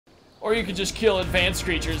Or you could just kill advanced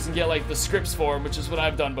creatures and get like the scripts form, which is what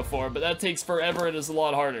I've done before, but that takes forever and is a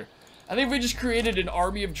lot harder. I think if we just created an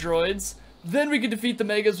army of droids, then we could defeat the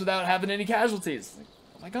Megas without having any casualties. Like,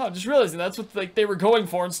 oh my god, just realizing that's what like they were going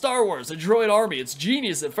for in Star Wars, a droid army. It's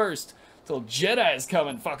genius at first, until Jedi's come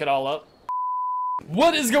and fuck it all up.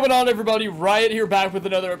 What is going on, everybody? Riot here, back with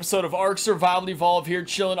another episode of Ark Survival Evolved here,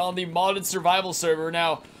 chilling on the modded survival server.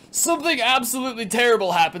 Now, something absolutely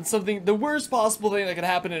terrible happened. The worst possible thing that could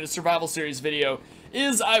happen in a survival series video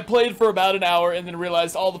is I played for about an hour and then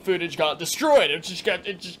realized all the footage got destroyed. It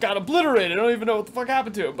just got obliterated. I don't even know what the fuck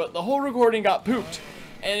happened to it, but the whole recording got pooped.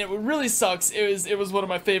 And it really sucks. It was one of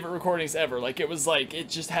my favorite recordings ever. Like, it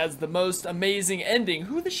just has the most amazing ending.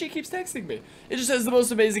 Who the shit keeps texting me? It just has the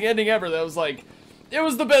most amazing ending ever. That was like, it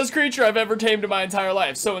was the best creature I've ever tamed in my entire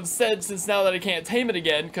life. So instead, since now that I can't tame it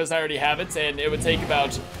again, because I already have it, and it would take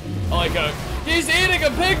about, he's eating a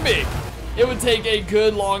pygmy! It would take a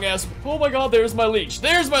good long ass, oh my god, there's my leech.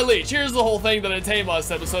 There's my leech! Here's the whole thing that I tamed last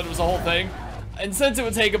episode. It was the whole thing. And since it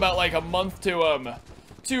would take about like a month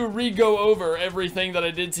to re-go over everything that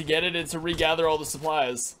I did to get it and to regather all the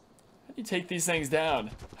supplies. How do you take these things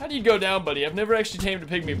down? How do you go down, buddy? I've never actually tamed a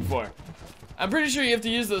pygmy before. I'm pretty sure you have to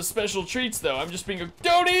use those special treats, though. I'm just being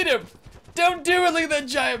don't eat him! Don't do it! Look at that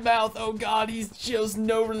giant mouth! Oh god, he's just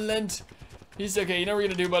no relent. He's okay, you know what we're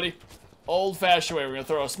gonna do, buddy? Old-fashioned way. We're gonna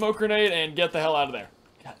throw a smoke grenade and get the hell out of there.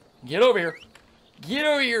 Get over here. Get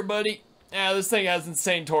over here, buddy. Yeah, this thing has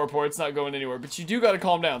insane torpor. It's not going anywhere, but you do gotta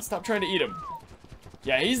calm down. Stop trying to eat him.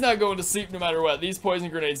 Yeah, he's not going to sleep no matter what. These poison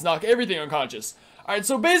grenades knock everything unconscious. Alright,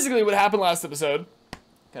 so basically what happened last episode,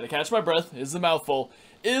 gotta catch my breath, is a mouthful,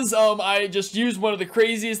 is I just used one of the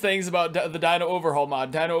craziest things about the Dino Overhaul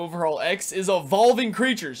mod. Dino Overhaul X is evolving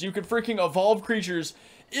creatures. You can freaking evolve creatures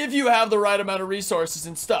if you have the right amount of resources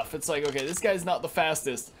and stuff. It's like, okay, this guy's not the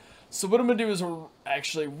fastest. So what I'm gonna do is,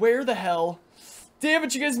 actually, where the hell? Damn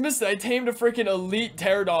it, you guys missed it. I tamed a freaking elite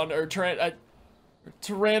pterodon, or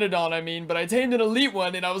pteranodon, I mean, but I tamed an elite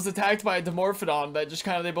one and I was attacked by a dimorphodon that just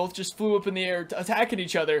they both just flew up in the air attacking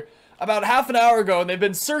each other about half an hour ago, and they've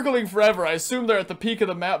been circling forever. I assume they're at the peak of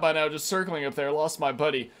the map by now, just circling up there. Lost my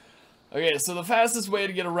buddy. Okay, so the fastest way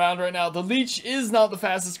to get around right now, the Leech is not the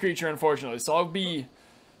fastest creature, unfortunately, so I'll be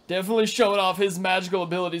definitely showing off his magical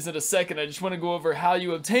abilities in a second. I just want to go over how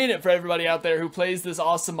you obtain it for everybody out there who plays this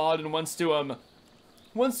awesome mod and wants to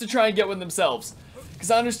try and get one themselves. Because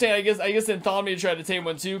I understand, I guess in Thommy tried to tame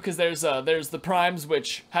one too, because there's the primes,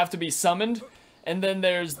 which have to be summoned, and then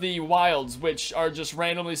there's the wilds, which are just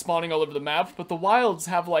randomly spawning all over the map. But the wilds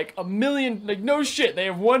have like a million, like no shit, they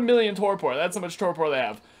have 1 million torpor. That's how much torpor they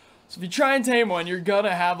have. So if you try and tame one, you're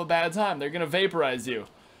gonna have a bad time. They're gonna vaporize you.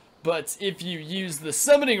 But if you use the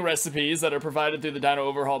summoning recipes that are provided through the Dino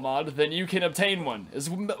Overhaul mod, then you can obtain one, as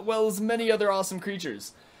well as many other awesome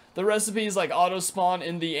creatures. The recipes like auto spawn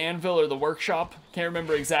in the anvil or the workshop. Can't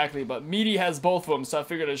remember exactly, but Meaty has both of them, so I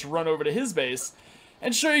figured I'd just run over to his base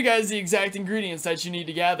and show you guys the exact ingredients that you need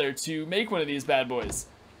to gather to make one of these bad boys.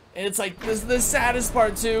 And it's like, the saddest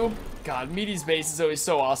part too. God, Meaty's base is always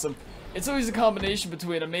so awesome. It's always a combination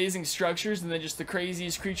between amazing structures and then just the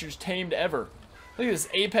craziest creatures tamed ever. Look at this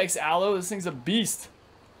Apex Aloe. This thing's a beast.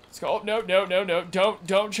 Let's go. Oh, no.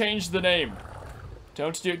 Don't change the name.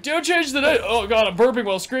 Don't change the name. Oh god, I'm burping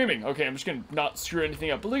while screaming. Okay, I'm just gonna not screw anything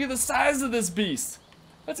up. But look at the size of this beast.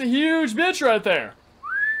 That's a huge bitch right there.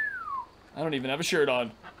 I don't even have a shirt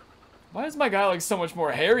on. Why is my guy like so much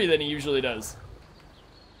more hairy than he usually does?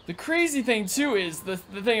 The crazy thing too is, the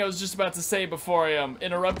thing I was just about to say before I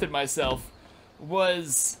interrupted myself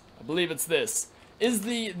was, I believe it's this, is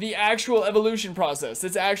the actual evolution process.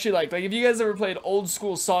 It's actually like if you guys ever played old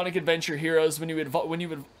school Sonic Adventure Heroes, when you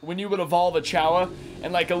would evolve a Chowa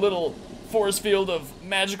and like a little force field of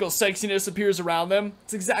magical sexiness appears around them.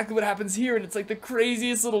 It's exactly what happens here, and it's like the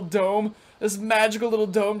craziest little dome. This magical little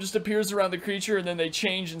dome just appears around the creature and then they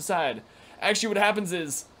change inside. Actually what happens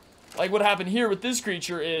is, like what happened here with this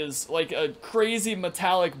creature is like a crazy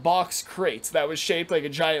metallic box crate that was shaped like a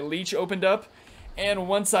giant leech opened up. And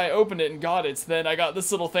once I opened it and got it, then I got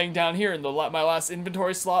this little thing down here in my last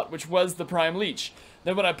inventory slot, which was the Prime Leech.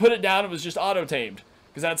 Then when I put it down, it was just auto-tamed.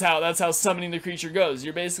 Because that's how summoning the creature goes.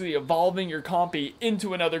 You're basically evolving your compy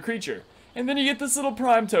into another creature. And then you get this little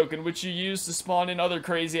Prime token, which you use to spawn in other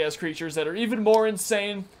crazy-ass creatures that are even more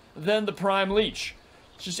insane than the Prime Leech.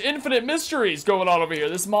 It's just infinite mysteries going on over here.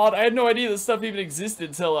 This mod, I had no idea this stuff even existed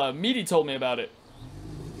until Meaty told me about it.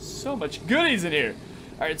 So much goodies in here.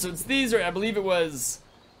 Alright, so it's these, or I believe it was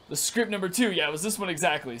the script number 2. Yeah, it was this one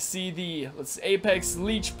exactly. See the, Apex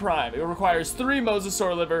Leech Prime. It requires 3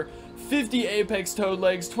 Mosasaur liver, 50 Apex Toad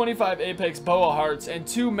legs, 25 Apex Boa hearts, and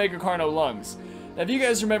 2 Megacarno lungs. Now, if you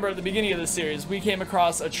guys remember at the beginning of the series, we came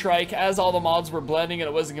across a trike as all the mods were blending and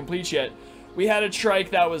it wasn't complete yet. We had a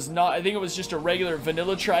trike that was not, I think it was just a regular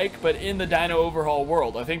vanilla trike, but in the Dino Overhaul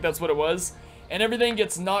world. I think that's what it was. And everything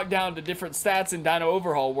gets knocked down to different stats in Dino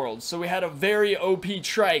Overhaul world. So we had a very OP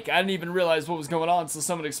trike. I didn't even realize what was going on, so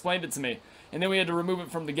someone explained it to me. And then we had to remove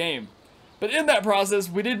it from the game. But in that process,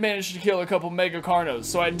 we did manage to kill a couple Mega Carnos.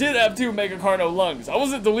 So I did have 2 Mega Carno lungs. I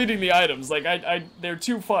wasn't deleting the items. Like, they're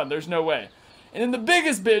too fun. There's no way. And then the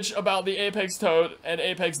biggest bitch about the Apex Toad and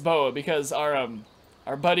Apex Boa, because our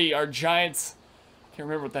buddy, our giant, I can't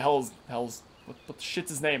remember what the hell's what the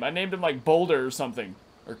shit's his name? I named him like Boulder or something,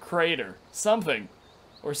 or Crater, something,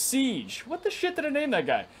 or Siege. What the shit did I name that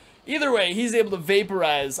guy? Either way, he's able to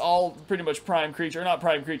vaporize all pretty much prime creature, or not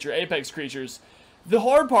prime creature, Apex creatures. The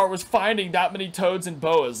hard part was finding that many toads and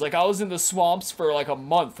boas. Like, I was in the swamps for like a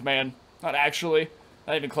month, man. Not actually,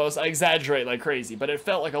 not even close. I exaggerate like crazy, but it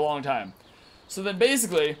felt like a long time. So then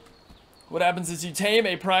basically, what happens is you tame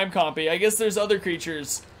a prime compy. I guess there's other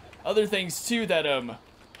creatures, other things too that,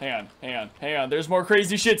 hang on. There's more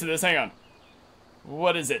crazy shit to this, hang on.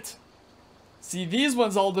 What is it? See, these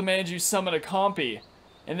ones all demand you summon a compy.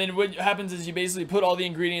 And then what happens is you basically put all the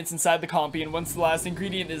ingredients inside the compy, and once the last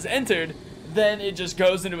ingredient is entered, then it just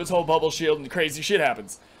goes into its whole bubble shield and crazy shit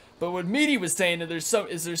happens. But what Meaty was saying, that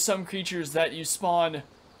there's some creatures that you spawn.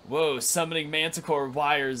 Whoa, summoning Manticore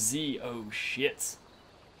Wire Z. Oh shit.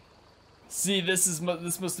 See, this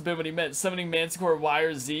must have been what he meant. Summoning Manticore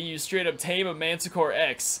Wire Z, you straight up tame a Manticore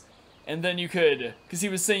X, and then you could, because he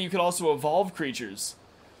was saying you could also evolve creatures.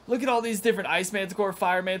 Look at all these different Ice Manticore,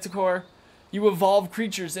 Fire Manticore. You evolve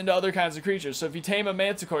creatures into other kinds of creatures. So if you tame a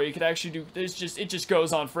Manticore, you could actually do, it just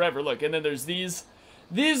goes on forever. Look, and then there's these.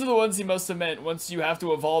 These are the ones he must have meant. Once you have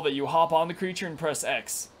to evolve it, you hop on the creature and press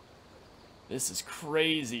X. This is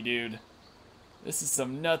crazy, dude. This is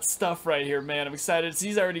some nuts stuff right here, man. I'm excited.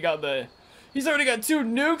 He's already got 2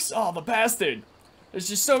 nukes. Oh, the bastard. There's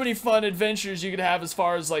just so many fun adventures you could have as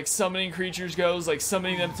far as like summoning creatures goes, like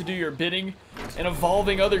summoning them to do your bidding and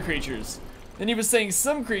evolving other creatures. Then he was saying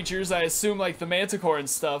some creatures, I assume like the Manticore and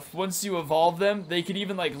stuff, once you evolve them, they could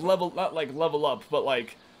even like not like level up, but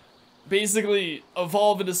like basically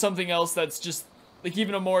evolve into something else that's just like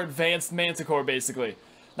even a more advanced Manticore basically.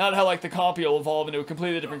 Not how like the compy will evolve into a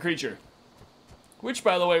completely different creature. Which,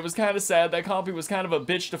 by the way, was kind of sad. That compy was kind of a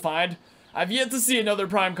bitch to find. I've yet to see another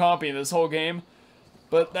prime compy in this whole game.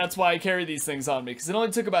 But that's why I carry these things on me, because it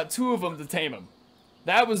only took about 2 of them to tame them.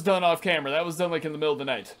 That was done off camera. That was done like in the middle of the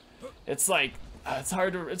night. It's like, it's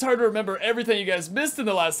hard to remember everything you guys missed in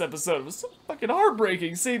the last episode. It was so fucking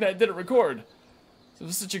heartbreaking seeing that it didn't record. It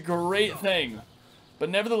was such a great thing. But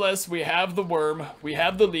nevertheless, we have the worm, we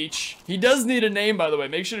have the leech. He does need a name, by the way.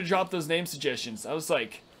 Make sure to drop those name suggestions. I was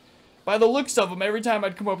like, by the looks of them, every time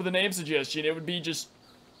I'd come up with a name suggestion, it would be just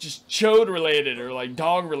chode related or like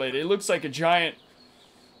dog related. It looks like a giant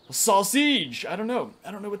sausage. I don't know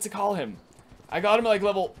what to call him. I got him at like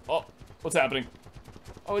level, oh, what's happening?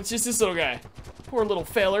 Oh, it's just this little guy. Poor little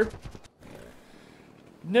feller.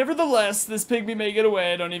 Nevertheless, this pygmy may get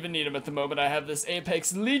away. I don't even need him at the moment. I have this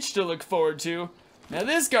Apex Leech to look forward to. Now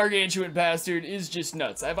this gargantuan bastard is just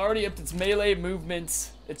nuts. I've already upped its melee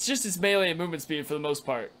movement. It's just its melee and movement speed for the most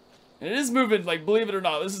part. And it is moving, like, believe it or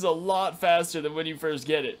not, this is a lot faster than when you first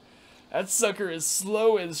get it. That sucker is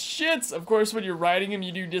slow as shit. Of course, when you're riding him,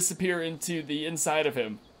 you do disappear into the inside of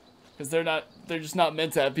him. Because they're just not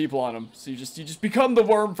meant to have people on them. So you just become the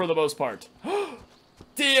worm for the most part.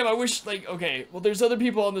 Damn, I wish, like, okay, well, there's other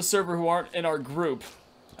people on the server who aren't in our group.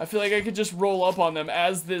 I feel like I could just roll up on them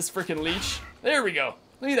as this freaking leech. There we go.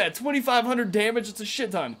 Look at that, 2,500 damage, it's a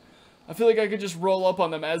shit ton. I feel like I could just roll up on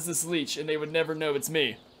them as this leech and they would never know it's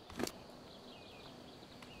me.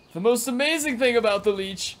 The most amazing thing about the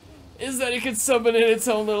leech is that it can summon in its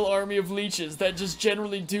own little army of leeches that just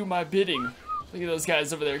generally do my bidding. Look at those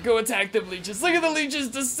guys over there. Go attack them leeches. Look at the leeches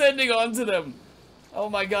descending onto them. Oh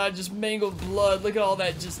my god, just mangled blood. Look at all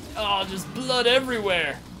that, just blood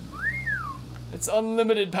everywhere. It's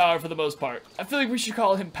unlimited power for the most part. I feel like we should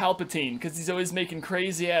call him Palpatine, because he's always making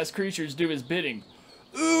crazy-ass creatures do his bidding.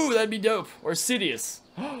 Ooh, that'd be dope. Or Sidious.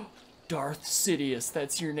 Darth Sidious,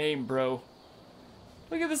 that's your name, bro.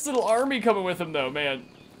 Look at this little army coming with him, though, man.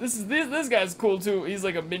 This guy's cool, too. He's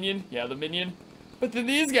like a minion. Yeah, the minion. But then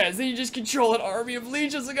these guys, they just control an army of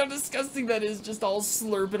leeches. Look how disgusting that is, just all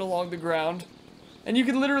slurping along the ground. And you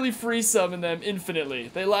can literally free summon them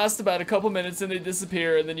infinitely. They last about a couple minutes and they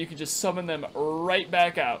disappear, and then you can just summon them right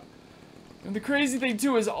back out. And the crazy thing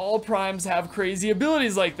too is all primes have crazy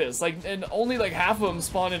abilities like this. And only like half of them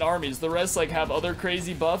spawn in armies. The rest like have other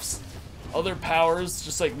crazy buffs, other powers,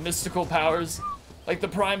 just like mystical powers. Like the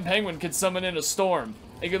Prime Penguin could summon in a storm.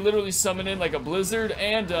 It could literally summon in like a blizzard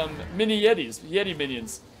and mini Yeti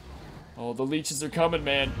minions. Oh, the leeches are coming,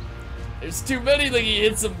 man. There's too many. Like, he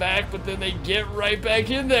hits them back, but then they get right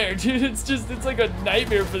back in there. Dude, it's like a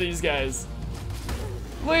nightmare for these guys.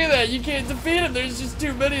 Look at that. You can't defeat him. There's just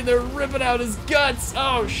too many. They're ripping out his guts.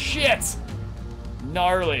 Oh, shit.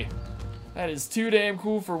 Gnarly. That is too damn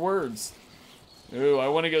cool for words. Ooh, I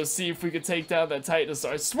want to go see if we could take down that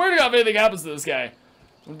Titanosaur. I swear to God, if anything happens to this guy,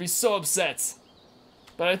 I'm going to be so upset.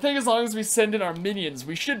 But I think as long as we send in our minions,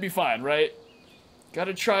 we should be fine, right?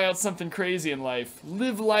 Gotta try out something crazy in life.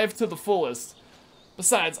 Live life to the fullest.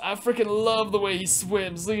 Besides, I freaking love the way he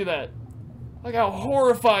swims. Look at that. Look how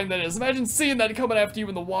horrifying that is. Imagine seeing that coming after you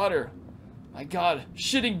in the water. My God,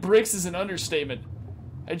 shitting bricks is an understatement.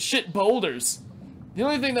 I'd shit boulders. The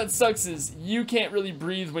only thing that sucks is you can't really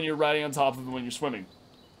breathe when you're riding on top of it when you're swimming.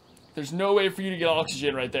 There's no way for you to get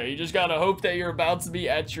oxygen right there. You just gotta hope that you're about to be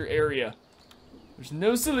at your area. There's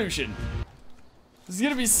no solution. This is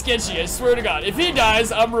gonna be sketchy, I swear to God. If he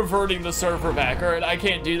dies, I'm reverting the server back. Alright, I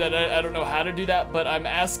can't do that. I don't know how to do that, but I'm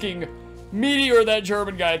asking Meaty or that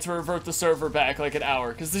German guy to revert the server back like an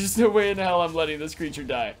hour, because there's no way in hell I'm letting this creature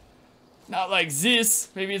die. Not like this.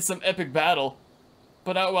 Maybe it's some epic battle.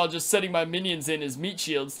 But not while just setting my minions in as meat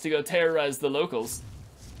shields to go terrorize the locals.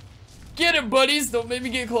 Get him, buddies! Don't make me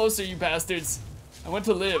get closer, you bastards. I want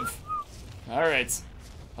to live. Alright.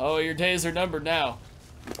 Oh, your days are numbered now.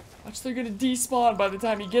 Watch, they're gonna despawn by the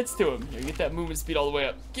time he gets to him. Here, get that movement speed all the way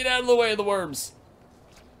up. Get out of the way of the worms.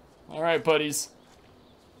 Alright, buddies.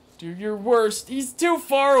 Do your worst. He's too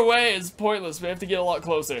far away. It's pointless. We have to get a lot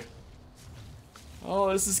closer.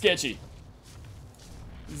 Oh, this is sketchy.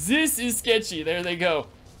 This is sketchy. There they go.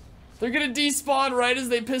 They're gonna despawn right as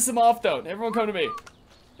they piss him off, though. Everyone come to me.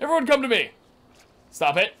 Everyone come to me.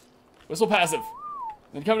 Stop it. Whistle passive.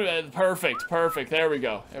 Then come to me. Perfect. Perfect. There we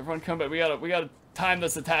go. Everyone come back. We gotta time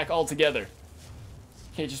this attack all together.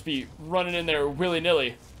 Can't just be running in there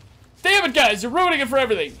willy-nilly. Damn it, guys. You're ruining it for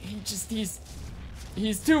everything.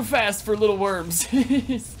 He's too fast for little worms.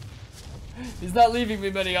 He's not leaving me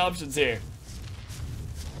many options here.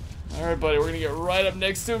 Alright, buddy, we're gonna get right up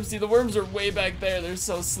next to him. See, the worms are way back there. They're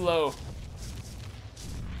so slow.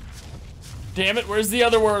 Damn it, where's the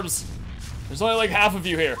other worms? There's only like half of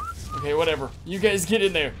you here. Okay, whatever. You guys get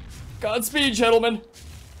in there. Godspeed, gentlemen.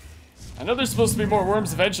 I know there's supposed to be more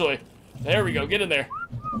worms eventually. There we go, get in there.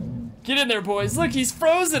 Get in there, boys. Look, he's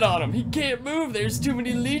frozen on him. He can't move. There's too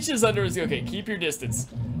many leeches under his... Okay, keep your distance.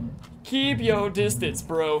 Keep your distance,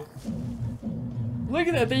 bro. Look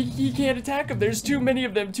at that, he can't attack him. There's too many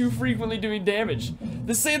of them too frequently doing damage.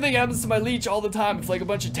 The same thing happens to my leech all the time. If like a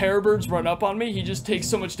bunch of terror birds run up on me, he just takes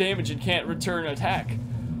so much damage and can't return an attack.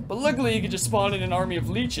 But luckily he can just spawn in an army of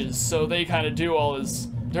leeches, so they kind of do all his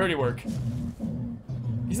dirty work.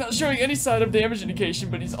 He's not showing any sign of damage indication,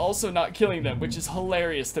 but he's also not killing them, which is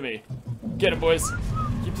hilarious to me. Get him, boys.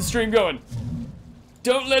 Keep the stream going.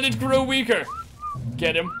 Don't let it grow weaker.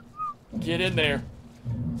 Get him. Get in there.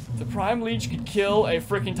 The Prime Leech could kill a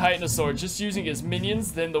freaking Titanosaur just using his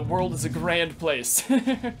minions, then the world is a grand place.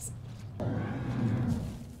 I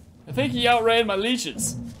think he outran my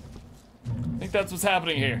leeches. I think that's what's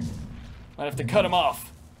happening here. Might have to cut him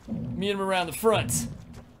off. Meet him around the front.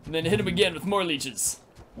 And then hit him again with more leeches.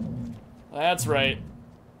 That's right.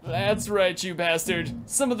 That's right, you bastard.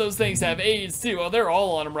 Some of those things have AIDS too. Oh, they're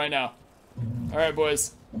all on him right now. Alright,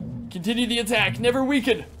 boys. Continue the attack. Never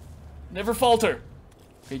weaken. Never falter.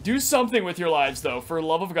 Okay, do something with your lives, though, for the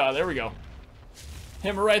love of God. There we go.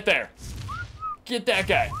 Him right there. Get that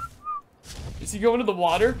guy. Is he going to the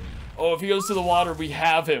water? Oh, if he goes to the water, we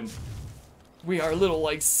have him. We are little,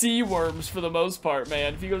 like, sea worms for the most part,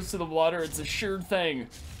 man. If he goes to the water, it's a sure thing.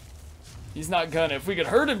 He's not gonna. If we could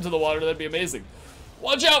hurt him to the water, that'd be amazing.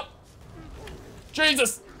 Watch out!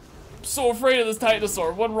 Jesus! I'm so afraid of this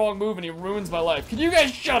Titanosaur. One wrong move and he ruins my life. Can you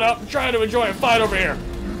guys shut up? I'm trying to enjoy a fight over here.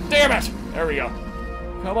 Damn it! There we go.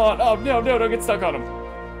 Come on. Oh, no, don't get stuck on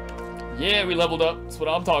him. Yeah, we leveled up. That's what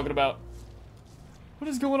I'm talking about. What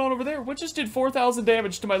is going on over there? What just did 4,000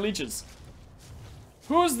 damage to my leeches?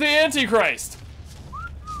 Who's the Antichrist?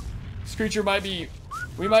 This creature might be...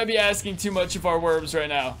 We might be asking too much of our worms right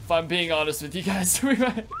now, if I'm being honest with you guys. We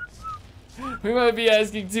might be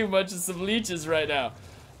asking too much of some leeches right now.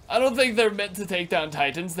 I don't think they're meant to take down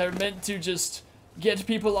titans. They're meant to just get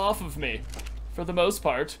people off of me, for the most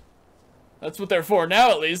part. That's what they're for now,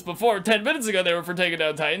 at least. Before, 10 minutes ago, they were for taking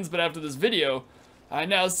down titans, but after this video, I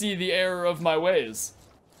now see the error of my ways.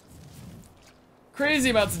 Crazy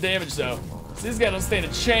amounts of damage, though. So this guy don't stand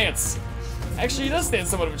a chance. Actually, he does stand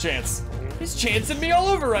somewhat of a chance. He's chancing me all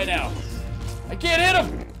over right now. I can't hit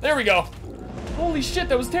him. There we go. Holy shit,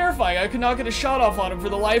 that was terrifying. I could not get a shot off on him for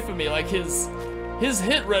the life of me. Like, his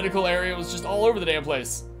hit reticle area was just all over the damn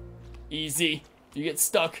place. Easy. You get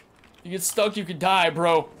stuck. You get stuck, you could die,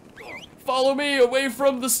 bro. Follow me away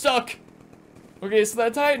from the stuck. Okay, so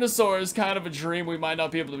that Titanosaur is kind of a dream we might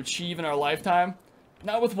not be able to achieve in our lifetime.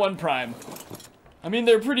 Not with 1 prime. I mean,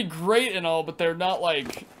 they're pretty great and all, but they're not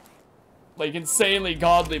like insanely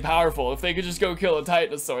godly powerful. If they could just go kill a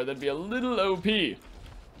Titanosaur, that'd be a little OP.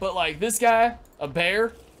 But like this guy, a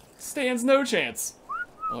bear, stands no chance.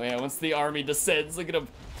 Oh yeah, once the army descends, look at him.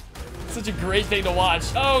 Such a great thing to watch.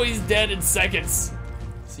 Oh, he's dead in seconds.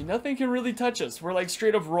 See, nothing can really touch us. We're like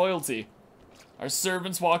straight up royalty. Our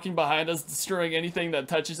servants walking behind us, destroying anything that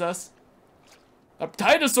touches us. A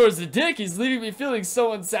Titanosaur's a dick. He's leaving me feeling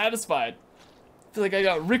so unsatisfied. I feel like I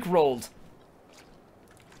got rickrolled.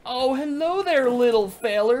 Oh, hello there, little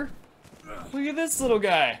feller. Look at this little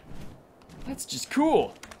guy. That's just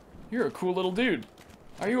cool. You're a cool little dude.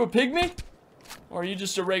 Are you a pygmy? Or are you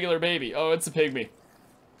just a regular baby? Oh, it's a pygmy.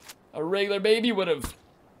 A regular baby would have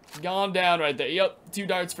gone down right there. Yep, 2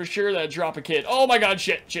 darts for sure. That'd drop a kid. Oh my god,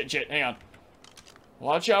 shit. Hang on.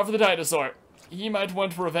 Watch out for the Titanosaur. He might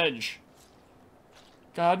want revenge.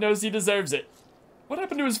 God knows he deserves it. What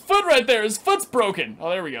happened to his foot right there? His foot's broken. Oh,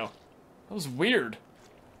 there we go. That was weird.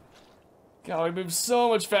 God, we move so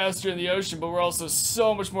much faster in the ocean, but we're also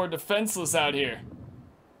so much more defenseless out here.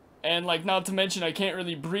 And, like, not to mention, I can't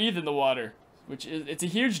really breathe in the water. Which is, it's a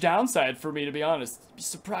huge downside for me, to be honest. You'd be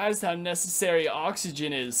surprised how necessary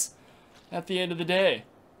oxygen is at the end of the day.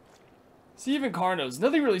 See, even Carnos,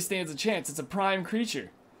 nothing really stands a chance. It's a prime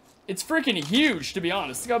creature. It's freaking huge, to be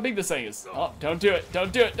honest. Look how big this thing is. Oh, don't do it.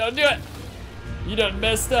 Don't do it. Don't do it. You done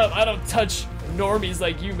messed up. I don't touch normies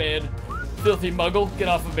like you, man. Filthy muggle. Get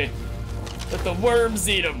off of me. Let the worms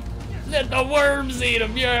eat him. Let the worms eat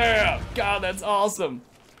him. Yeah. God, that's awesome.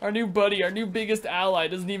 Our new buddy, our new biggest ally,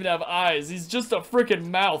 doesn't even have eyes. He's just a freaking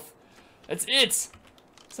mouth. That's it.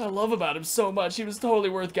 That's what I love about him so much. He was totally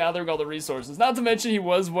worth gathering all the resources. Not to mention he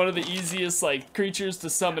was one of the easiest, like, creatures to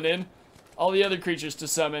summon in. All the other creatures to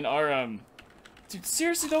summon are, Dude,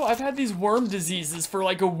 seriously though, I've had these worm diseases for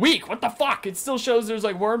like a week. What the fuck? It still shows there's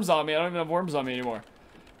like worms on me. I don't even have worms on me anymore.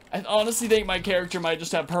 I honestly think my character might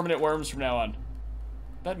just have permanent worms from now on.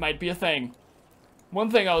 That might be a thing. One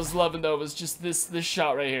thing I was loving though was just this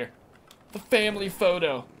shot right here. The family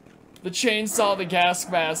photo. The chainsaw, the gas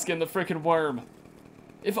mask, and the freaking worm.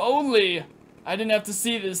 If only I didn't have to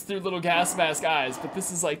see this through little gas mask eyes, but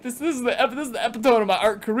this is like, this is the epitome of my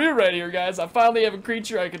art career right here, guys. I finally have a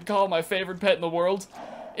creature I could call my favorite pet in the world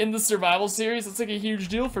in the survival series. It's like a huge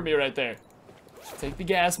deal for me right there. Take the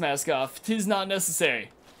gas mask off. 'Tis not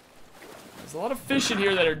necessary. There's a lot of fish in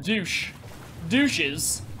here that are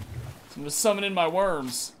douches. So I'm gonna summon in my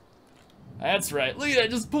worms. That's right. Look at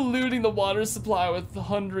that, just polluting the water supply with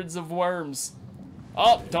hundreds of worms.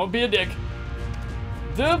 Oh, don't be a dick.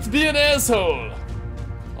 Don't be an asshole.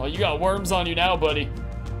 Oh, you got worms on you now, buddy.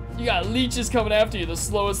 You got leeches coming after you, the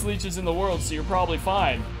slowest leeches in the world, so you're probably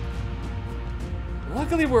fine.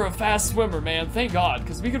 Luckily, we're a fast swimmer, man. Thank God,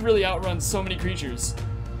 because we could really outrun so many creatures.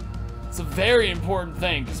 It's a very important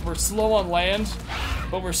thing, because we're slow on land,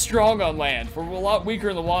 but we're strong on land. We're a lot weaker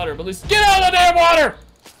in the water, but at least get out of the damn water!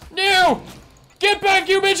 No! Get back,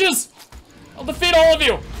 you bitches! I'll defeat all of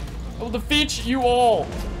you! I will defeat you all.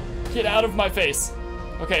 Get out of my face.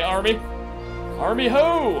 Okay, army. Army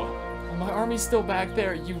ho! Oh, my army's still back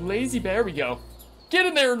there. You lazy bear. There we go. Get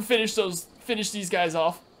in there and finish these guys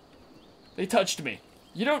off. They touched me.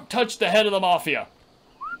 You don't touch the head of the mafia.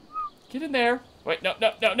 Get in there. Wait, no.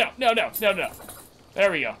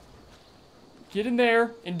 There we go. Get in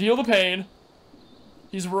there and deal the pain.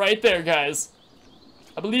 He's right there, guys.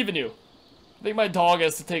 I believe in you. I think my dog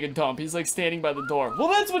has to take a dump. He's like standing by the door. Well,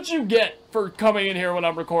 that's what you get for coming in here when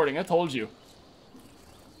I'm recording. I told you.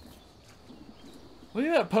 Look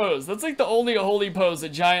at that pose. That's like the only holy pose a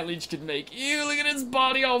giant leech could make. Ew, look at his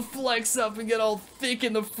body all flex up and get all thick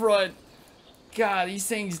in the front. God, these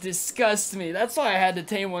things disgust me. That's why I had to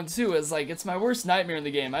tame one too. It's like, it's my worst nightmare in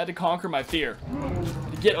the game. I had to conquer my fear.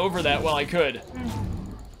 To get over that while I could.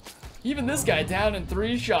 Even this guy down in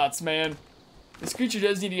 3 shots, man. This creature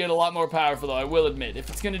does need to get a lot more powerful though, I will admit. If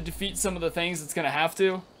it's going to defeat some of the things it's going to have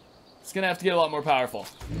to get a lot more powerful.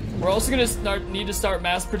 We're also going to need to start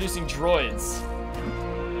mass producing droids.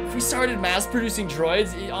 If we started mass producing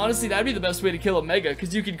droids, honestly, that'd be the best way to kill a mega,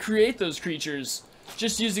 because you could create those creatures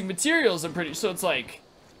just using materials, so it's like,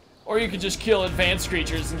 or you could just kill advanced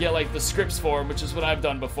creatures and get like the scripts for them, which is what I've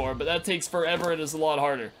done before, but that takes forever and is a lot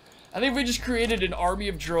harder. I think if we just created an army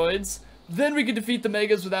of droids, then we could defeat the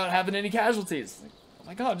megas without having any casualties.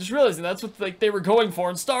 My god, I'm just realizing that's what like they were going for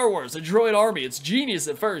in Star Wars, a droid army. It's genius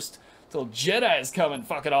at first, until Jedi's come and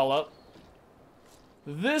fuck it all up.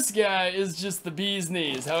 This guy is just the bee's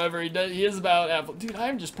knees. However, he is about dude,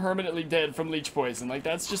 I'm just permanently dead from leech poison. Like,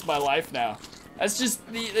 that's just my life now. That's just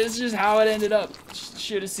how it ended up.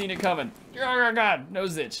 Should have seen it coming. Oh god,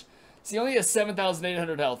 nose itch. See, he only has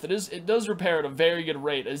 7,800 health. It does repair at a very good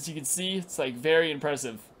rate. As you can see, it's like very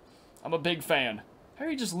impressive. I'm a big fan. How are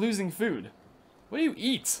you just losing food? What do you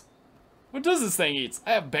eat? What does this thing eat?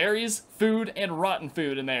 I have berries, food, and rotten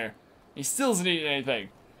food in there. He still isn't eating anything.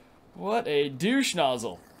 What a douche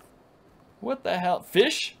nozzle. What the hell?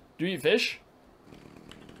 Fish? Do you eat fish?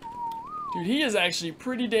 Dude, he is actually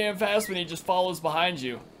pretty damn fast when he just follows behind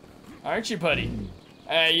you. Aren't you, buddy?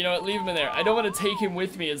 Hey, you know what? Leave him in there. I don't want to take him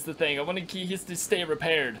with me is the thing. I want to keep his to stay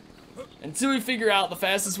repaired. Until we figure out the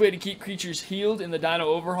fastest way to keep creatures healed in the Dino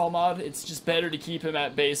Overhaul mod, it's just better to keep him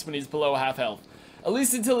at base when he's below half health. At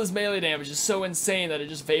least until his melee damage is so insane that it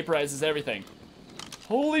just vaporizes everything.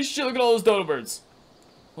 Holy shit, look at all those dodo birds.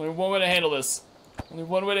 Only one way to handle this. Only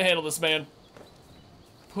one way to handle this, man.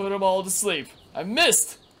 Put them all to sleep. I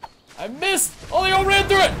missed! I missed! Oh, they all ran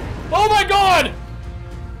through it! Oh my god!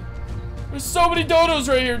 There's so many dodos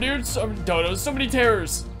right here, dude. So many dodos. So many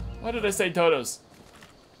terrors. Why did I say dodos?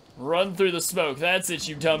 Run through the smoke. That's it,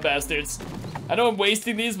 you dumb bastards. I know I'm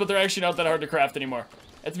wasting these, but they're actually not that hard to craft anymore.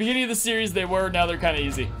 At the beginning of the series, they were. Now they're kind of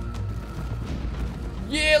easy.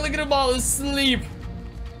 Yeah, look at them all asleep.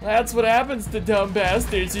 That's what happens to dumb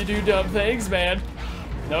bastards. You do dumb things, man.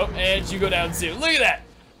 Nope, and you go down too. Look at that.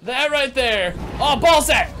 That right there. Oh, ball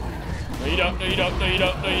sack. No, you don't. No, you don't. No, you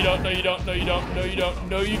don't. No, you don't. No, you don't. No, you don't. No, you don't.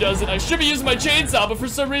 No, you doesn't. I should be using my chainsaw, but for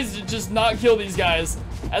some reason, it just not kill these guys.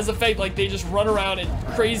 As a fake, like, they just run around in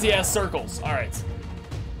crazy-ass circles. All right.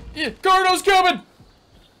 Yeah, Carno's coming.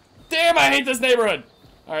 Damn, I hate this neighborhood.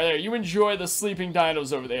 All right, there. You enjoy the sleeping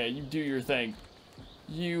dinos over there. You do your thing.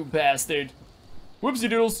 You bastard. Whoopsie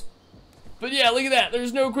doodles. But yeah, look at that.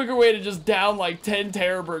 There's no quicker way to just down like 10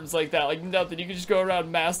 terror birds like that. Like nothing. You can just go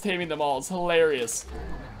around mass taming them all. It's hilarious.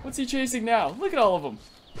 What's he chasing now? Look at all of them.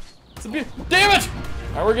 It's a damn it!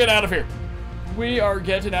 Alright, we're getting out of here. We are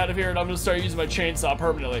getting out of here, and I'm gonna start using my chainsaw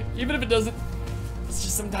permanently. Even if it doesn't. It's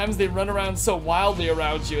just sometimes they run around so wildly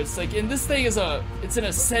around you. It's like, and this thing is it's an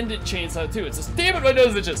ascendant chainsaw too. It's just, damn it, my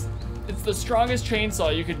nose itches. It's the strongest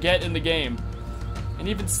chainsaw you could get in the game. And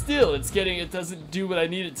even still, it doesn't do what I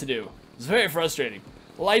need it to do. It's very frustrating.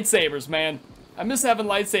 Lightsabers, man. I miss having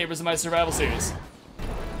lightsabers in my survival series.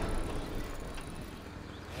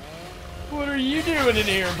 What are you doing in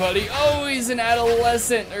here, buddy? Oh, he's an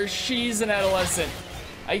adolescent, or she's an adolescent.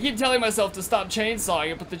 I keep telling myself to stop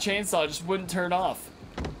chainsawing it, but the chainsaw just wouldn't turn off.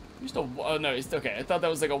 Oh no, he's okay. I thought that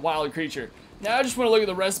was like a wild creature. Now I just want to look at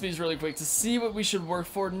the recipes really quick to see what we should work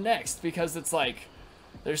for next, because it's like,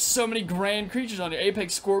 there's so many grand creatures on here.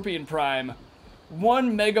 Apex Scorpion Prime.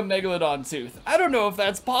 1 Mega Megalodon Tooth. I don't know if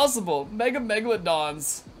that's possible. Mega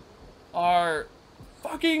Megalodons are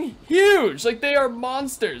fucking huge. Like, they are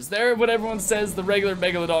monsters. They're what everyone says the regular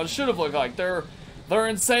Megalodon should have looked like. They're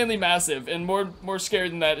insanely massive, and more scary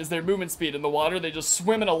than that is their movement speed in the water. They just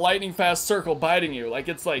swim in a lightning fast circle biting you. Like,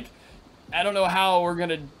 it's like, I don't know how we're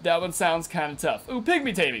gonna, that one sounds kind of tough. Ooh,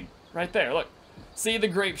 pygmy taming. Right there, look. See, the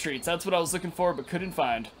grape treats. That's what I was looking for, but couldn't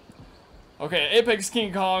find. Okay, Apex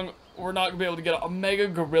King Kong, we're not gonna be able to get a mega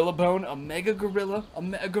gorilla bone. A mega gorilla?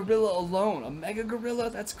 A gorilla alone. A mega gorilla?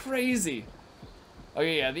 That's crazy.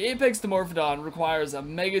 Okay, yeah, the Apex Dimorphodon requires a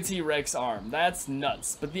Mega T-Rex arm. That's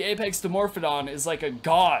nuts. But the Apex Dimorphodon is like a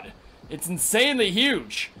god. It's insanely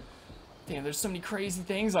huge. Damn, there's so many crazy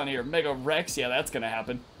things on here. Mega Rex, yeah, that's gonna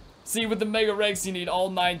happen. See, with the Mega Rex, you need all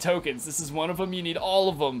 9 tokens. This is one of them. You need all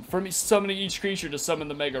of them for summoning each creature to summon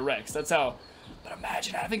the Mega Rex. That's how. But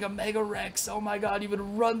imagine having a Mega Rex. Oh my god, you would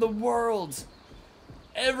run the world.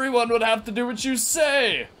 Everyone would have to do what you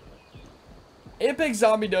say. Apex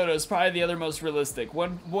Zombie Dodo is probably the other most realistic.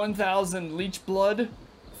 1,000 Leech Blood,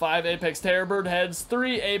 5 Apex Terrorbird heads,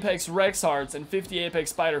 3 Apex Rex hearts, and 50 Apex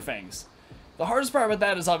Spider Fangs. The hardest part about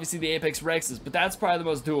that is obviously the Apex Rexes, but that's probably the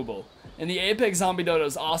most doable. And the Apex Zombie Dodo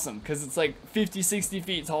is awesome, because it's like 50, 60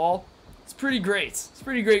 feet tall. It's pretty great. It's a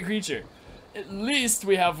pretty great creature. At least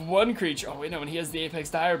we have one creature. Oh, wait, no, and he has the Apex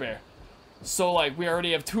Dire Bear. So, like, we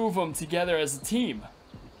already have 2 of them together as a team.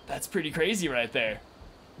 That's pretty crazy right there.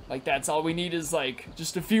 Like, that's all we need is, like,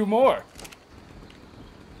 just a few more.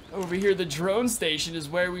 Over here, the drone station is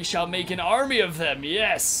where we shall make an army of them.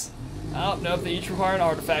 Yes! Oh, no, they each require an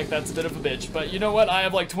artifact. That's a bit of a bitch. But you know what? I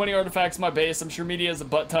have, like, 20 artifacts in my base. I'm sure Media has a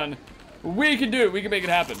butt ton. We can do it. We can make it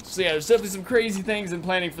happen. So, yeah, there's definitely some crazy things in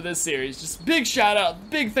planning for this series. Just big shout out.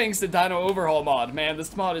 Big thanks to Dino Overhaul mod. Man,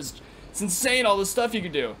 this mod is It's insane all the stuff you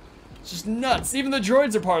can do. It's just nuts. Even the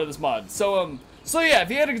droids are part of this mod. So yeah, if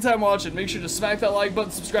you had a good time watching, make sure to smack that like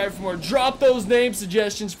button, subscribe for more. Drop those name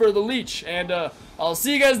suggestions for the Leech, and I'll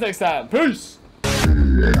see you guys next time. Peace!